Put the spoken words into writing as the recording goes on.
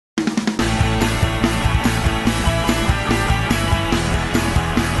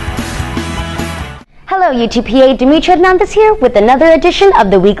Hello UTPA, Dimitra Hernandez here with another edition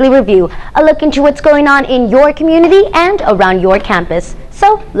of the Weekly Review, a look into what's going on in your community and around your campus.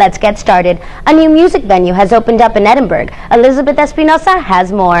 So let's get started. A new music venue has opened up in Edinburgh. Elizabeth Espinosa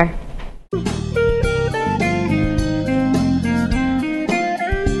has more.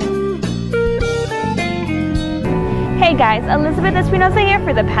 Hey guys, Elizabeth Espinosa here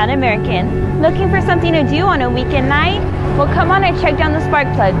for the Pan American. Looking for something to do on a weekend night? Well, come on and check down the Spark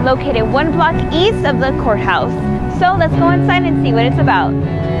Plug, located 1 block east of the courthouse. So let's go inside and see what it's about.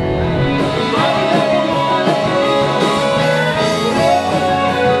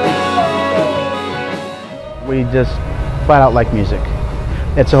 We just flat out like music.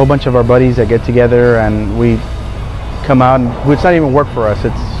 It's a whole bunch of our buddies that get together and we come out, and it's not even work for us,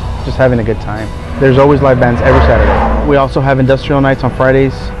 it's just having a good time. There's always live bands every Saturday. We also have industrial nights on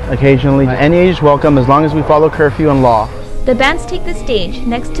Fridays occasionally. Any age is welcome as long as we follow curfew and law. The bands take the stage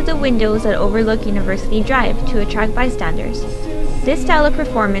next to the windows that overlook University Drive to attract bystanders. This style of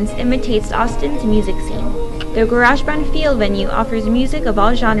performance imitates Austin's music scene. The Garage Band Field venue offers music of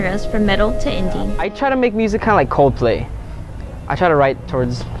all genres from metal to indie. I try to make music kind of like Coldplay. I try to write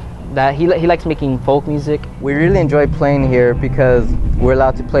towards that. He likes making folk music. We really enjoy playing here because we're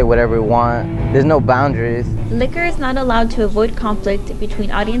allowed to play whatever we want. There's no boundaries. Liquor is not allowed to avoid conflict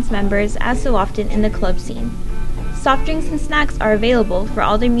between audience members as so often in the club scene. Soft drinks and snacks are available for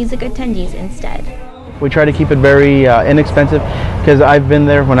all the music attendees instead. We try to keep it very inexpensive because I've been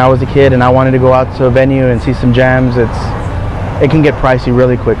there when I was a kid and I wanted to go out to a venue and see some jams. It can get pricey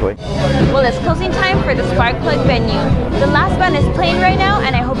really quickly. Well, it's closing time for the Spark Plug venue. The last band is playing right now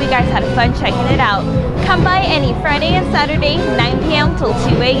and I hope you guys had fun checking it out. Come by any Friday and Saturday, 9 p.m. till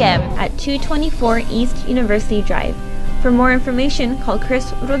 2 a.m. at 224 East University Drive. For more information, call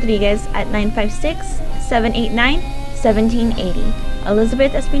Chris Rodriguez at 956-789-1780.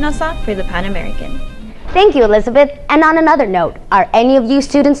 Elizabeth Espinosa for the Pan American. Thank you, Elizabeth. And on another note, are any of you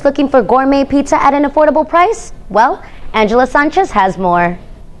students looking for gourmet pizza at an affordable price? Well, Angela Sanchez has more.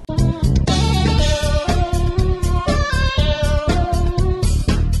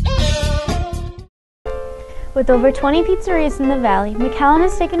 With over 20 pizzerias in the valley, McAllen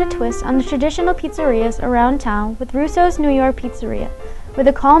has taken a twist on the traditional pizzerias around town with Russo's New York Pizzeria. With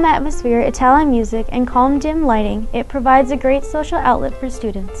a calm atmosphere, Italian music, and calm dim lighting, it provides a great social outlet for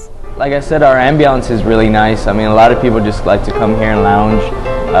students. Like I said, our ambiance is really nice. I mean, a lot of people just like to come here and lounge.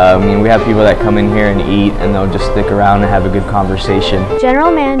 We have people that come in here and eat, and they'll just stick around and have a good conversation.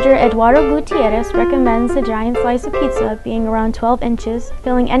 General Manager Eduardo Gutierrez recommends the giant slice of pizza being around 12 inches,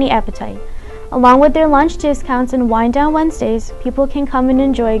 filling any appetite. Along with their lunch discounts and Wine Down Wednesdays, people can come and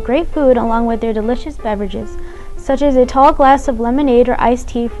enjoy great food along with their delicious beverages, such as a tall glass of lemonade or iced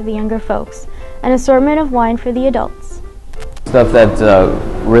tea for the younger folks, an assortment of wine for the adults. Stuff that's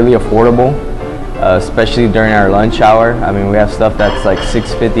really affordable, especially during our lunch hour. I mean, we have stuff that's like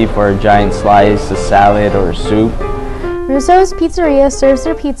 $6.50 for a giant slice, a salad, or a soup. Russo's Pizzeria serves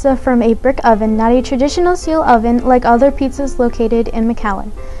their pizza from a brick oven, not a traditional steel oven like other pizzas located in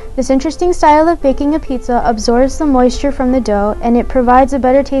McAllen. This interesting style of baking a pizza absorbs the moisture from the dough, and it provides a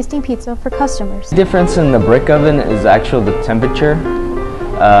better tasting pizza for customers. The difference in the brick oven is actually the temperature.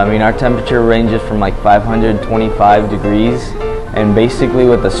 Our temperature ranges from like 525 degrees, and basically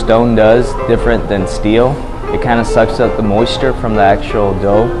what the stone does, different than steel, it kind of sucks up the moisture from the actual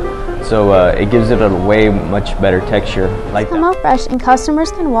dough, so it gives it a way much better texture. Come out fresh, and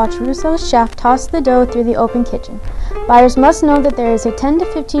customers can watch Russo's chef toss the dough through the open kitchen. Buyers must know that there is a 10 to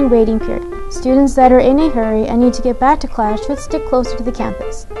 15 waiting period. Students that are in a hurry and need to get back to class should stick closer to the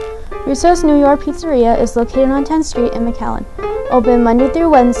campus. Russo's New York Pizzeria is located on 10th Street in McAllen. Open Monday through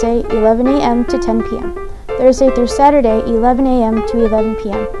Wednesday, 11 a.m. to 10 p.m. Thursday through Saturday, 11 a.m. to 11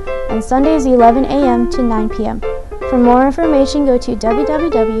 p.m. and Sundays, 11 a.m. to 9 p.m. For more information, go to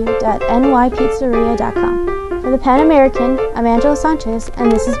www.nypizzeria.com. For the Pan American, I'm Angela Sanchez,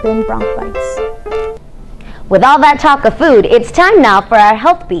 and this has been Bronx Bites. With all that talk of food, it's time now for our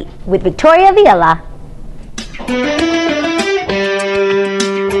Health Beat with Victoria Viela.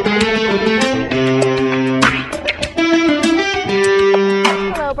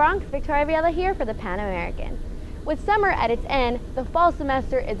 Hello Bronx, Victoria Viela here for the Pan American. With summer at its end, the fall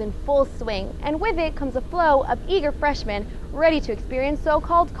semester is in full swing, and with it comes a flow of eager freshmen ready to experience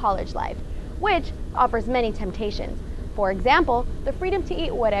so-called college life, which offers many temptations. For example, the freedom to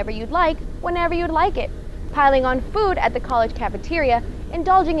eat whatever you'd like, whenever you'd like it. Piling on food at the college cafeteria,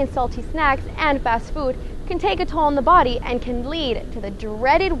 indulging in salty snacks and fast food can take a toll on the body and can lead to the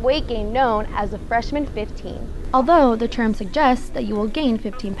dreaded weight gain known as the freshman 15. Although the term suggests that you will gain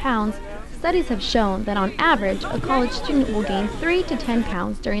 15 pounds, Studies have shown that on average, a college student will gain 3 to 10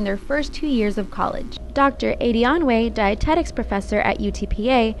 pounds during their first 2 years of college. Dr. Adionwe, dietetics professor at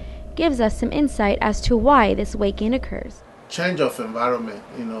UTPA, gives us some insight as to why this weight gain occurs. Change of environment,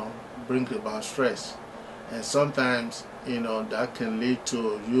 brings about stress. And sometimes, that can lead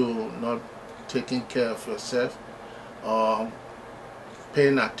to you not taking care of yourself or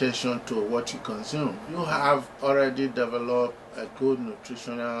paying attention to what you consume. You have already developed a good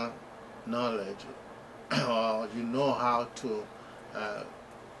nutritional knowledge, or you know how to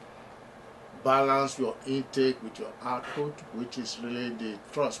balance your intake with your output, which is really the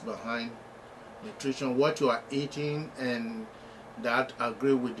thrust behind nutrition. What you are eating and that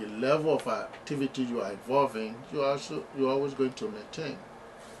agree with the level of activity you are involving, you're always going to maintain.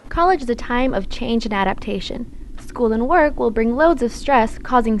 College is a time of change and adaptation. School and work will bring loads of stress,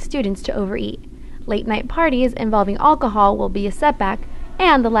 causing students to overeat. Late-night parties involving alcohol will be a setback,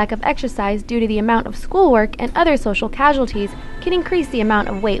 and the lack of exercise due to the amount of schoolwork and other social casualties can increase the amount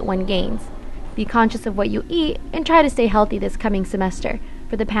of weight one gains. Be conscious of what you eat and try to stay healthy this coming semester.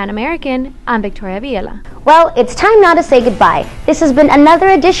 For the Pan American, I'm Victoria Viela. Well, it's time now to say goodbye. This has been another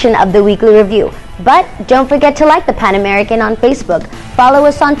edition of the Weekly Review. But don't forget to like the Pan American on Facebook, follow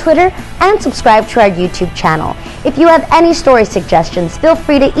us on Twitter, and subscribe to our YouTube channel. If you have any story suggestions, feel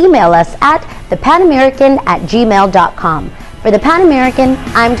free to email us at thepanamerican@gmail.com. For the Pan American,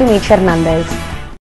 I'm Dimitra Hernandez.